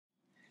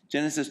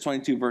Genesis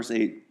 22, verse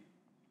 8.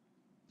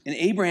 And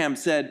Abraham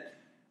said,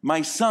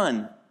 "My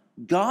son,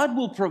 God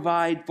will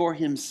provide for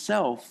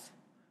himself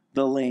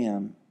the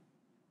lamb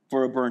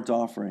for a burnt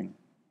offering."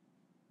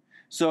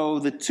 So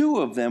the two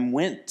of them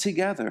went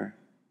together.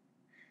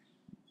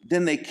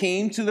 Then they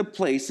came to the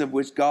place of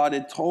which God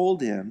had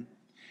told him,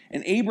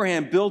 and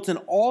Abraham built an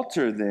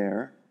altar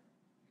there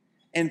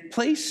and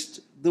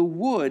placed the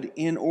wood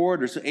in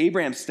order. So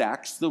Abraham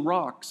stacks the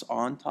rocks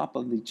on top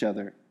of each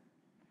other.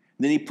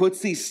 Then he puts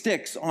these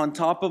sticks on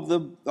top of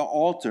the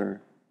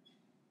altar.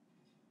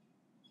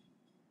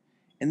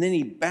 And then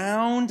he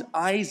bound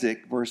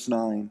Isaac, verse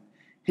 9,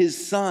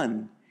 his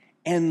son,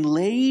 and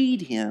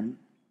laid him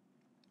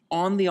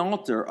on the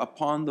altar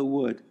upon the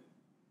wood.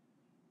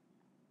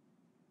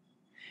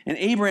 And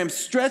Abraham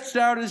stretched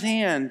out his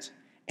hand,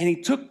 and he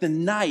took the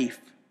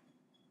knife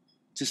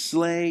to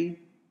slay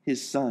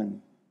his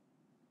son.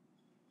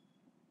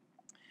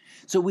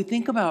 So we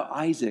think about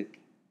Isaac.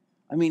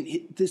 I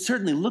mean,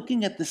 certainly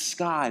looking at the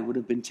sky would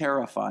have been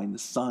terrifying, the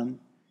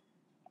sun.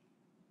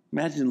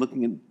 Imagine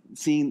looking and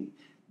seeing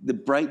the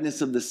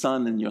brightness of the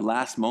sun in your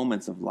last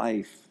moments of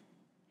life.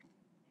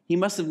 He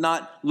must have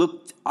not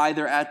looked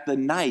either at the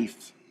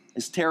knife,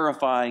 as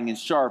terrifying and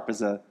sharp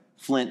as a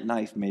flint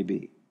knife may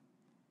be.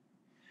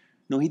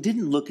 No, he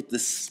didn't look at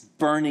the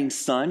burning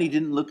sun. He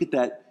didn't look at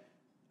that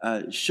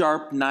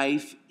sharp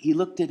knife. He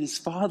looked at his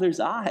father's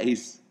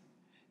eyes.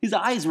 His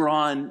eyes were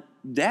on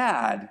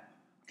Dad.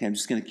 Okay, I'm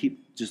just going to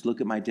just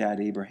look at my dad,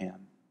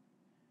 Abraham,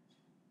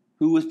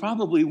 who was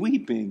probably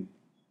weeping,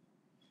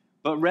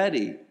 but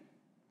ready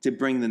to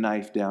bring the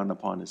knife down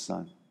upon his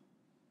son.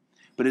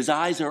 But his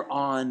eyes are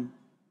on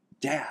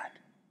Dad.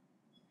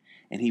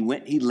 And he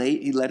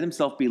let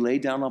himself be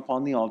laid down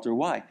upon the altar.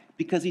 Why?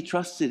 Because he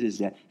trusted his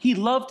dad. He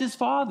loved his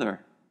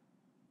father.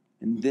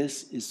 And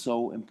this is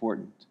so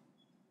important.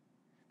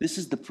 This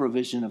is the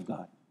provision of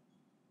God.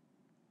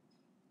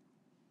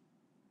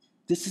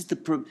 This is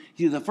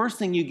the first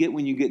thing you get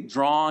when you get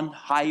drawn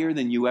higher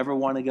than you ever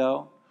want to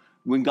go,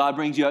 when God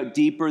brings you out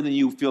deeper than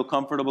you feel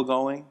comfortable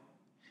going,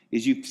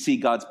 is you see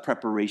God's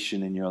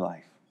preparation in your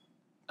life.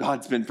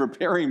 God's been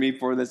preparing me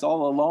for this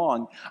all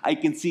along. I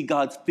can see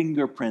God's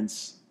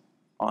fingerprints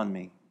on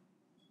me.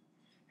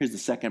 Here's the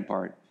second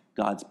part,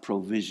 God's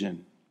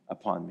provision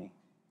upon me.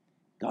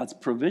 God's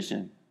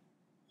provision.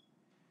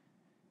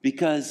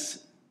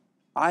 Because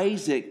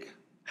Isaac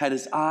had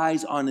his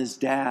eyes on his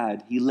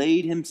dad. He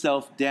laid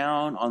himself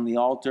down on the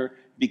altar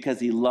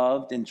because he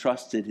loved and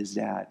trusted his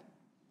dad.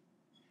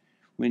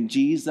 When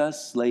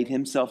Jesus laid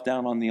himself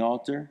down on the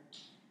altar,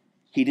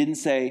 he didn't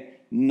say,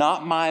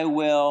 "Not my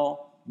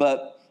will,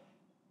 but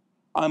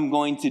I'm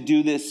going to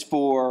do this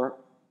for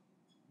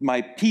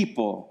my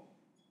people."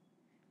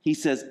 He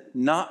says,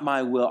 "Not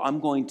my will, I'm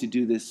going to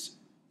do this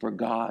for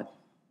God.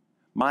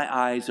 My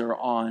eyes are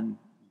on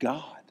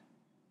God,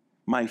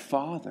 my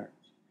Father."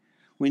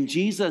 When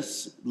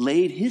Jesus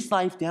laid his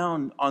life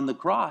down on the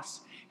cross,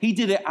 he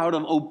did it out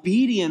of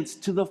obedience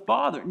to the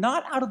Father,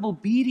 not out of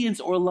obedience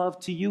or love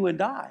to you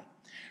and I.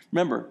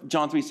 Remember,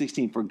 John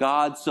 3:16, for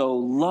God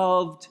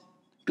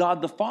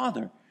the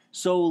Father,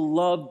 so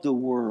loved the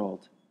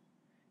world.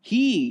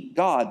 He,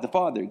 God the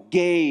Father,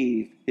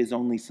 gave his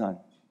only Son,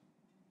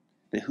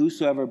 that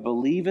whosoever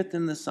believeth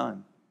in the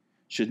Son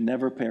should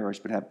never perish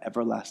but have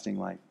everlasting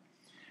life.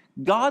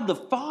 God the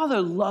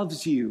Father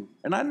loves you.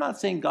 And I'm not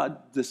saying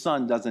God the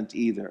Son doesn't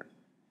either.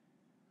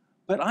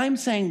 But I'm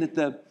saying that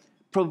the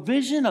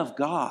provision of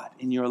God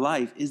in your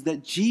life is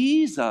that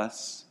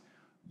Jesus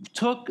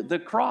took the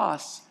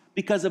cross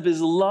because of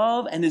his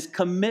love and his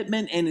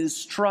commitment and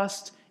his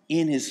trust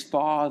in his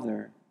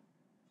Father.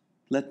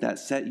 Let that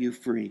set you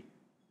free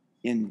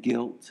from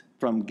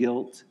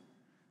guilt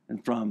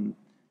and from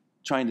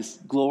trying to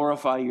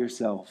glorify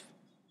yourself.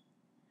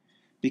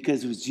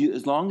 Because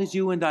as long as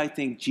you and I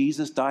think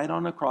Jesus died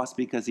on a cross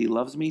because he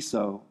loves me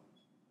so,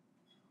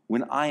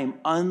 when I am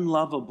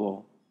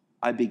unlovable,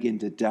 I begin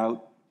to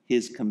doubt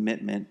his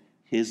commitment,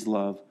 his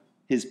love,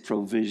 his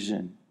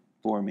provision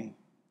for me.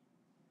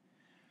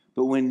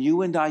 But when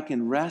you and I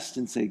can rest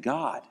and say,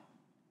 God,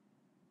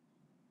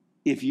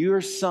 if your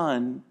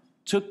Son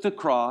took the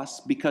cross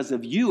because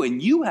of you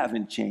and you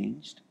haven't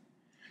changed,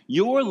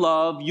 your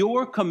love,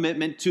 your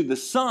commitment to the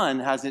Son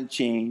hasn't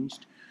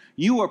changed,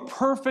 you are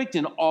perfect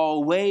in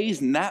all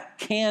ways, and that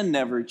can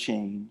never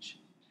change,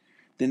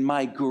 then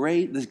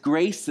the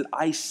grace that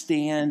I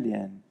stand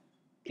in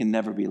can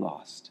never be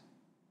lost.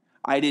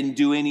 I didn't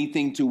do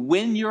anything to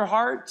win your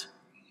heart.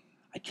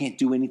 I can't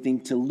do anything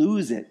to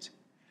lose it.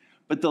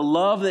 But the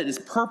love that is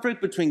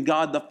perfect between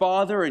God the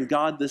Father and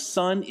God the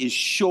Son is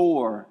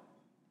sure.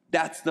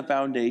 That's the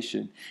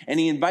foundation. And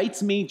he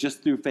invites me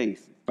just through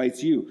faith,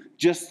 invites you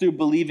just through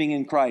believing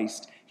in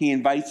Christ. He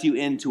invites you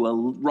into a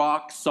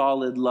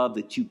rock-solid love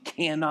that you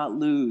cannot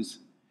lose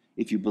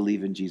if you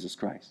believe in Jesus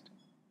Christ.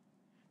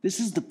 This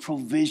is the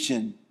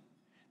provision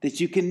that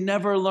you can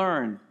never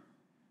learn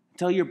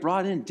until you're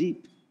brought in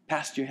deep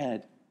past your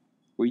head,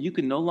 where you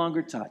can no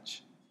longer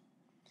touch.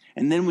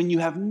 And then when you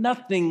have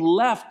nothing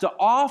left to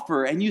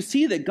offer and you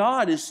see that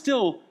God is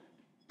still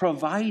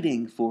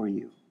providing for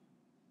you,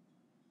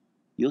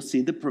 you'll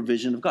see the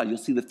provision of God. You'll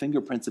see the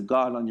fingerprints of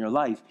God on your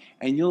life,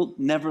 and you'll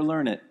never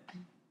learn it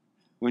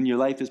when your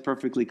life is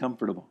perfectly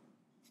comfortable.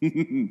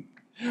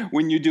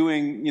 When you're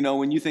doing,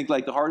 when you think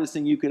like the hardest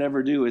thing you could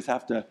ever do is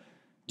have to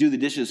do the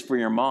dishes for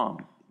your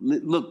mom.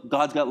 Look,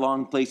 God's got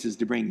long places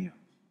to bring you.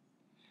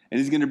 And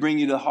he's going to bring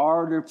you to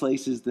harder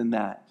places than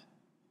that.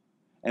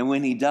 And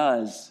when he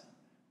does,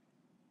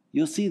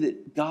 you'll see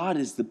that God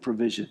is the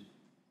provision.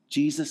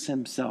 Jesus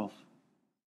himself.